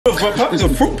It's a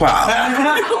fruit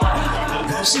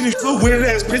pie. See these little weird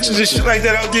ass pictures and shit like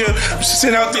that out there,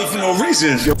 sent out there for no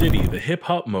reason. Diddy, the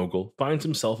hip-hop mogul, finds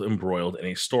himself embroiled in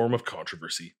a storm of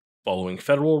controversy, following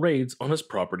federal raids on his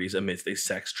properties amidst a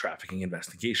sex trafficking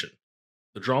investigation.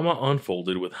 The drama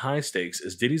unfolded with high stakes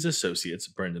as Diddy's associates,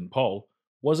 Brendan Paul,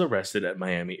 was arrested at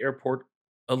Miami airport,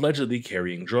 allegedly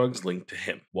carrying drugs linked to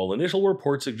him. While initial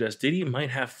reports suggest Diddy might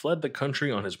have fled the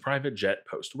country on his private jet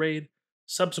post-raid,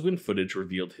 subsequent footage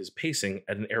revealed his pacing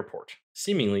at an airport,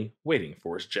 seemingly waiting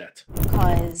for his jet.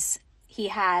 Because he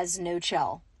has no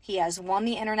chill. He has won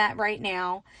the internet right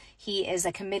now. He is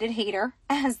a committed hater,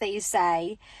 as they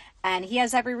say, and he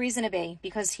has every reason to be,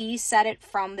 because he said it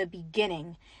from the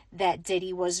beginning that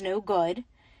Diddy was no good.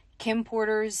 Kim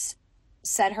Porter's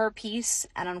said her piece,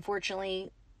 and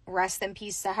unfortunately, rest in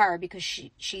peace to her, because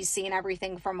she's seen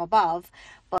everything from above.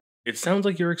 But it sounds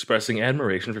like you're expressing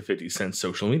admiration for 50 Cent's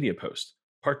social media post,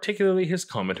 particularly his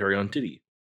commentary on Diddy.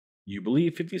 You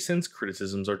believe 50 Cent's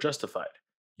criticisms are justified,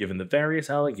 given the various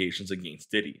allegations against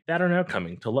Diddy that are now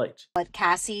coming to light. But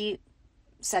Cassie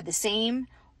said the same,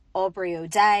 Aubrey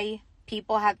O'Day,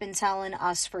 people have been telling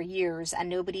us for years and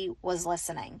nobody was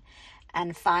listening.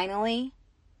 And finally,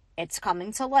 it's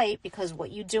coming to light, because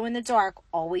what you do in the dark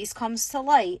always comes to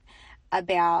light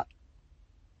about...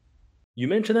 You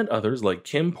mentioned that others like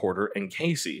Kim Porter and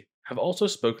Casey have also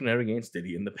spoken out against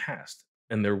Diddy in the past,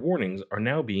 and their warnings are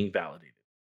now being validated.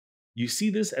 You see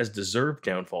this as deserved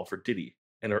downfall for Diddy,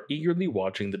 and are eagerly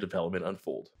watching the development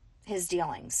unfold. His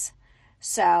dealings.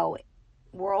 So,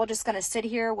 we're all just gonna sit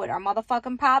here with our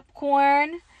motherfucking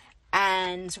popcorn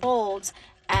and hold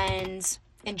and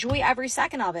enjoy every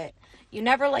second of it. You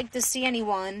never like to see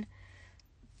anyone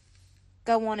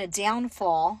go on a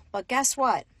downfall, but guess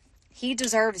what? He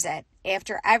deserves it.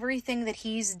 After everything that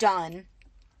he's done,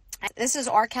 this is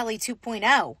R. Kelly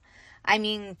 2.0. I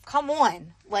mean, come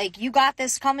on. Like, you got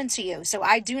this coming to you. So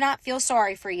I do not feel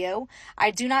sorry for you.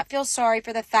 I do not feel sorry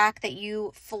for the fact that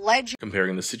you fled.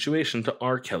 Comparing the situation to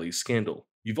R. Kelly's scandal,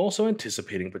 you've also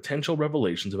anticipating potential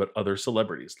revelations about other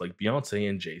celebrities like Beyonce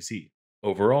and Jay-Z.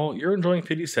 Overall, you're enjoying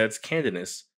 50 Cent's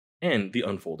candidness and the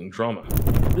unfolding drama.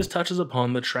 This touches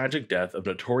upon the tragic death of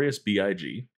Notorious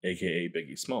B.I.G., aka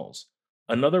Biggie Smalls,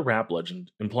 another rap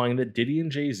legend, implying that Diddy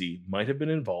and Jay-Z might have been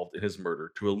involved in his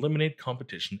murder to eliminate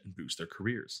competition and boost their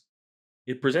careers.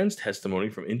 It presents testimony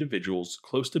from individuals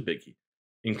close to Biggie,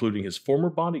 including his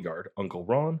former bodyguard, Uncle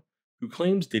Ron, who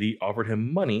claims Diddy offered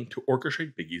him money to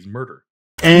orchestrate Biggie's murder.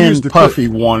 And Puffy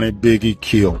wanted Biggie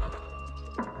killed.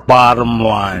 Bottom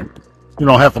line. You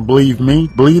don't have to believe me,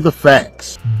 believe the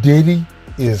facts. Diddy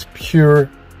is pure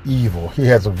evil. He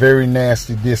has a very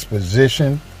nasty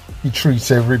disposition. He treats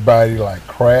everybody like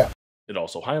crap. It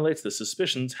also highlights the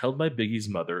suspicions held by Biggie's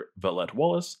mother, Valette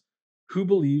Wallace, who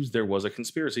believes there was a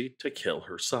conspiracy to kill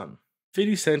her son.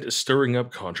 50 Cent is stirring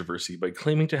up controversy by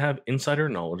claiming to have insider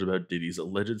knowledge about Diddy's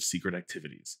alleged secret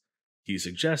activities. He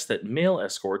suggests that male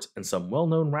escorts and some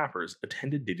well-known rappers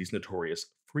attended Diddy's notorious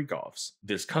freak-offs.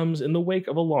 This comes in the wake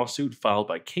of a lawsuit filed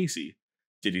by Casey,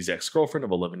 Diddy's ex-girlfriend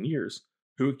of 11 years,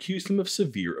 who accused him of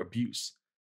severe abuse,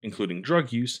 including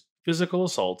drug use, physical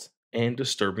assault, and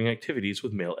disturbing activities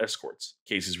with male escorts.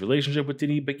 Casey's relationship with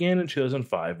Diddy began in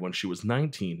 2005 when she was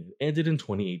 19 and ended in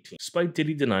 2018. Despite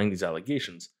Diddy denying these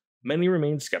allegations, many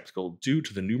remained skeptical due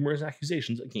to the numerous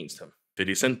accusations against him.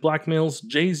 50 Cent blackmails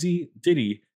Jay-Z,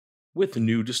 Diddy, with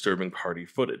new disturbing party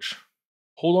footage.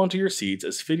 Hold on to your seats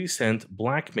as 50 Cent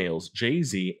blackmails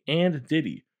Jay-Z and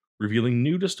Diddy, revealing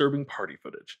new disturbing party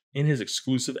footage in his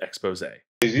exclusive expose.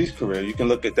 Jay-Z's career, you can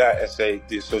look at that and say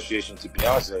the association to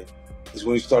Beyonce is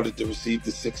when he started to receive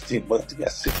the 16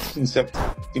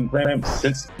 grand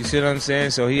since. You see what I'm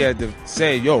saying? So he had to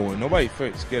say, yo, nobody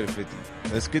scared of 50.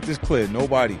 Let's get this clear.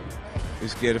 Nobody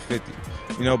is scared of 50.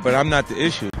 You know, but I'm not the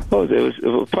issue. Oh, it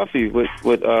was Puffy with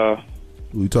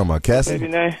Who you talking about, Cassie? Baby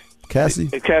name? Cassie?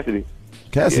 Cassidy.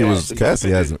 Cassie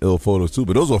has some ill photos too,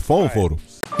 but those were phone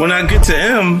photos. When I get to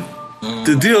him,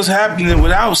 the deal's happening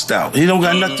without Stout. He don't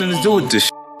got nothing to do with this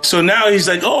shit. So now he's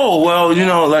like, oh, well, you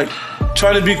know, like,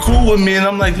 trying to be cool with me. And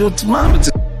I'm like, yo, what's wrong with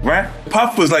this, right?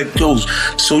 Pop was like, yo,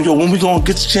 when we gonna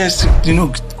get the chance to, you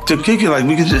know, to kick it, like,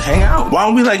 we can just hang out. Why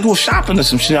don't we, like, go shopping or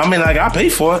some shit? I mean, like, I pay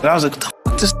for it. And I was like,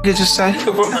 what the f*** just say?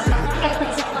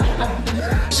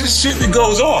 It's just shit that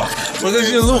goes off.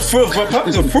 Because you're a little fruit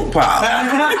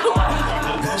pie.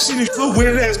 See these little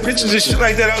weird ass pictures and shit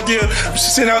like that out there,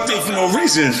 sent out there for no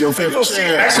reason. Your favorite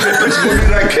chair. Accident pictures will be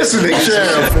like kissing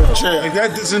it. Chair. Like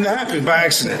that doesn't happen by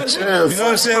accident. Chair. You know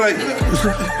what I'm saying? Like,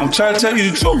 I'm trying to tell you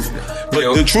the truth.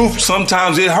 But the truth,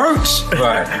 sometimes it hurts.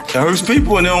 Right. It hurts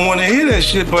people and they don't want to hear that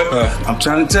shit. But I'm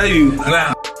trying to tell you,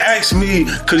 asked me,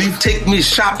 could he take me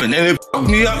shopping? And it fucked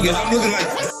me up because I'm looking like,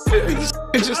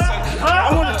 it's just like,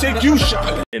 I want to take you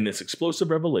shopping. In this explosive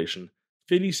revelation,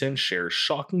 50 Cent shares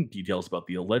shocking details about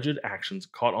the alleged actions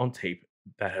caught on tape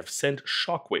that have sent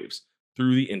shockwaves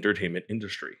through the entertainment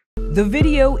industry. The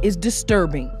video is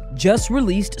disturbing. Just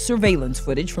released surveillance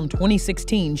footage from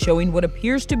 2016 showing what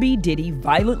appears to be Diddy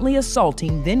violently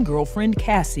assaulting then-girlfriend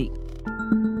Cassie.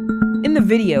 In the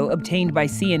video obtained by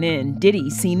CNN, Diddy,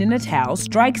 seen in a towel,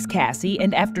 strikes Cassie,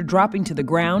 and after dropping to the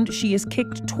ground, she is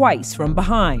kicked twice from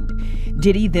behind.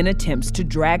 Diddy then attempts to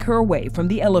drag her away from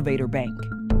the elevator bank.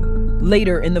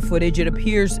 Later in the footage, it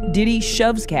appears Diddy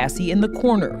shoves Cassie in the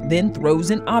corner, then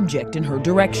throws an object in her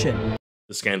direction.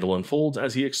 The scandal unfolds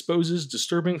as he exposes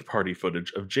disturbing party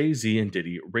footage of Jay-Z and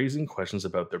Diddy raising questions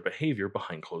about their behavior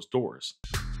behind closed doors.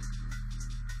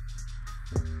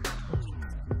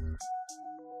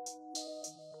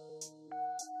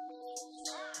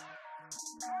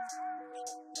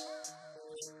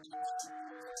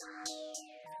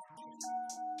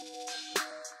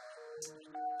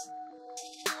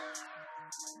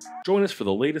 Join us for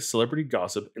the latest celebrity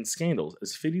gossip and scandals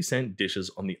as 50 Cent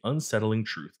dishes on the unsettling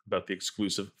truth about the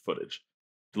exclusive footage,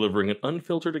 delivering an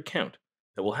unfiltered account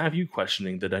that will have you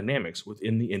questioning the dynamics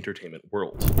within the entertainment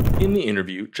world. In the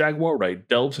interview, Jaguar Wright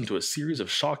delves into a series of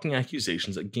shocking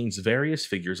accusations against various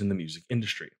figures in the music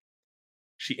industry.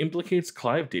 She implicates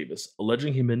Clive Davis,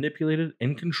 alleging he manipulated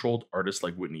and controlled artists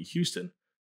like Whitney Houston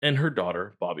and her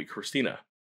daughter, Bobby Christina,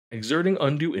 exerting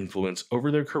undue influence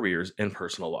over their careers and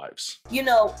personal lives. You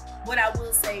know, what I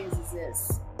will say is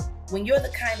this. When you're the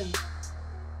kind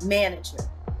of manager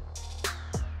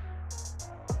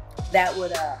that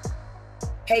would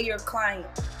pay your client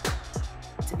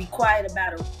to be quiet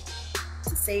about it,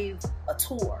 to save a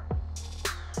tour,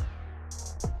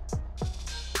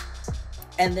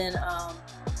 and then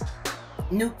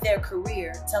nuke their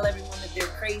career, tell everyone that they're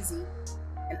crazy,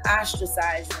 and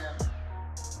ostracize them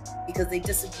because they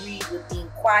disagreed with being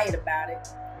quiet about it.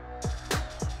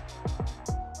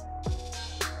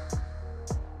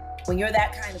 When you're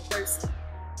that kind of person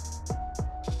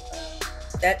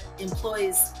that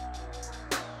employs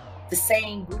the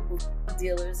same group of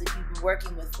dealers that you've been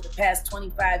working with for the past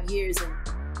 25 years, and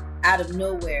out of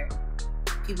nowhere,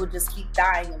 people just keep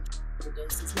dying of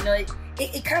overdoses. You know,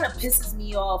 it kind of pisses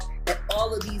me off that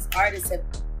all of these artists have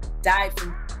died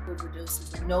from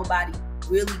overdoses and nobody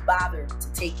really bothered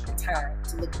to take the time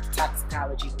to look at the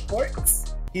toxicology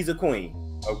reports. He's a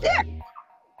queen. Okay. Yeah.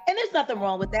 And there's nothing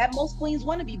wrong with that. Most queens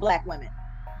want to be black women.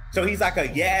 So he's like a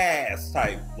yes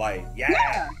type, like,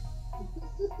 yeah.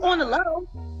 On the low.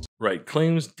 Wright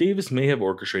claims Davis may have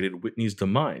orchestrated Whitney's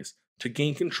demise to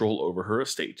gain control over her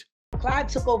estate. Clive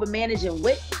took over managing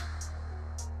Whitney.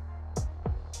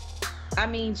 I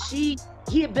mean, he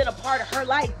had been a part of her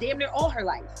life, damn near all her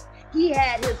life. He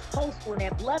had his post on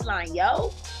that bloodline,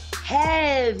 yo.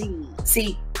 Heavy.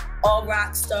 See, all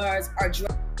rock stars are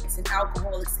drug addicts and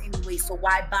alcoholics anyway, so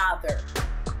why bother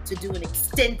to do an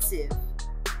extensive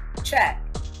check?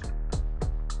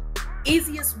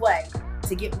 Easiest way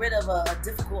to get rid of a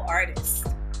difficult artist.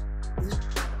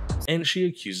 And she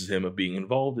accuses him of being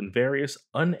involved in various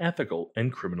unethical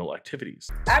and criminal activities.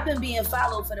 I've been being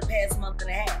followed for the past month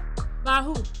and a half. By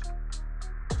who?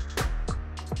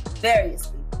 Various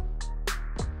people.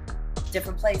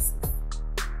 Different places.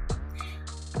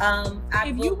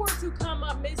 If you were to come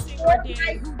up missing or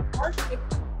dead,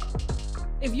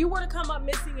 if you were to come up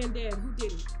missing and dead, who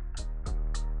did it?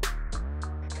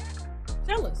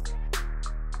 Tell us.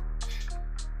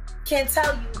 Can't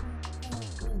tell you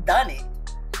who done it.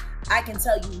 I can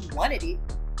tell you who wanted it.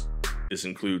 This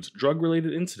includes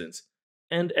drug-related incidents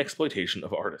and exploitation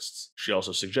of artists. She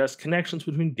also suggests connections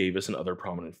between Davis and other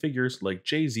prominent figures like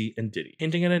Jay-Z and Diddy,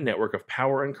 hinting at a network of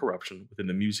power and corruption within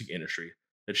the music industry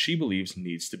that she believes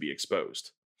needs to be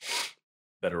exposed.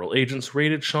 Federal agents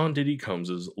raided Sean Diddy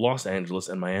Combs' Los Angeles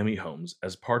and Miami homes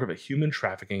as part of a human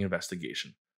trafficking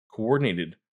investigation,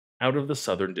 coordinated out of the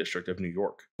Southern District of New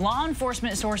York. Law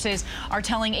enforcement sources are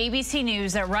telling ABC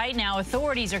News that right now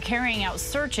authorities are carrying out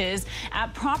searches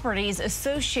at properties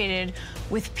associated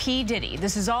with P. Diddy.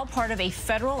 This is all part of a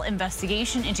federal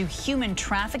investigation into human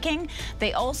trafficking.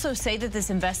 They also say that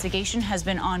this investigation has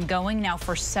been ongoing now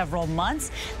for several months.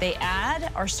 They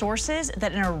add, our sources,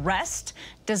 that an arrest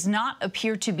does not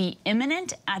appear to be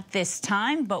imminent at this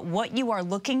time, but what you are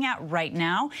looking at right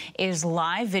now is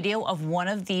live video of one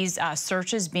of these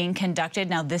searches being conducted.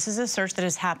 Now, this is a search that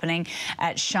is happening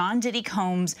at Sean Diddy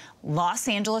Combs' Los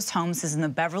Angeles home. This is in the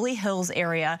Beverly Hills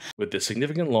area. With the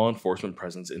significant law enforcement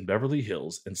presence in Beverly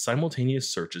Hills and simultaneous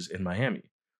searches in Miami,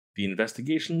 the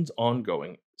investigation's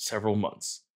ongoing several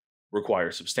months.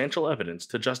 require substantial evidence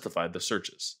to justify the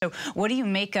searches. So what do you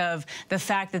make of the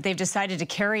fact that they've decided to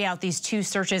carry out these two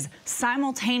searches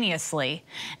simultaneously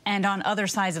and on other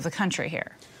sides of the country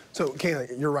here? So,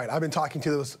 Kayla, you're right. I've been talking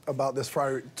to this about this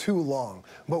for too long.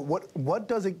 But what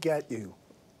does it get you?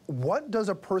 What does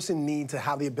a person need to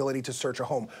have the ability to search a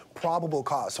home? Probable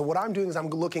cause. So what I'm doing is I'm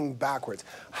looking backwards.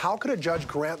 How could a judge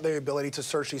grant the ability to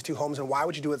search these two homes, and why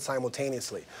would you do it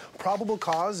simultaneously? Probable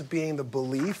cause being the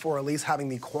belief, or at least having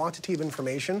the quantity of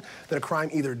information that a crime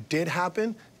either did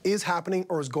happen, is happening,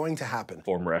 or is going to happen.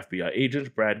 Former FBI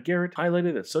agent Brad Garrett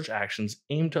highlighted that such actions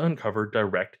aim to uncover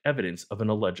direct evidence of an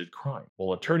alleged crime,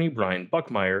 while attorney Brian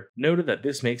Buckmeyer noted that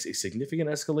this makes a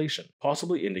significant escalation,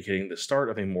 possibly indicating the start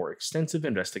of a more extensive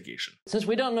investigation. Since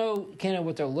we don't know kind of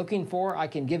what they're looking for, I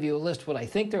can give you a list of what I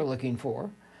think they're looking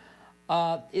for,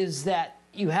 is that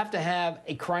you have to have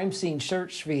a crime scene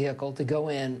search vehicle to go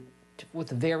in with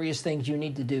the various things you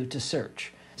need to do to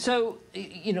search. So,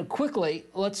 quickly,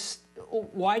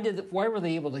 why were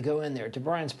they able to go in there? To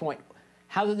Brian's point,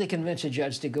 how did they convince a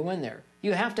judge to go in there?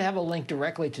 You have to have a link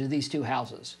directly to these two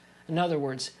houses. In other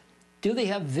words, do they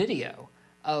have video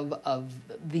of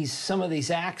some of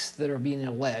these acts that are being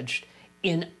alleged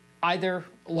in either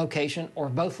location or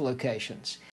both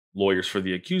locations? Lawyers for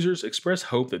the accusers express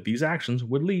hope that these actions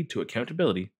would lead to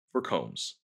accountability for Combs.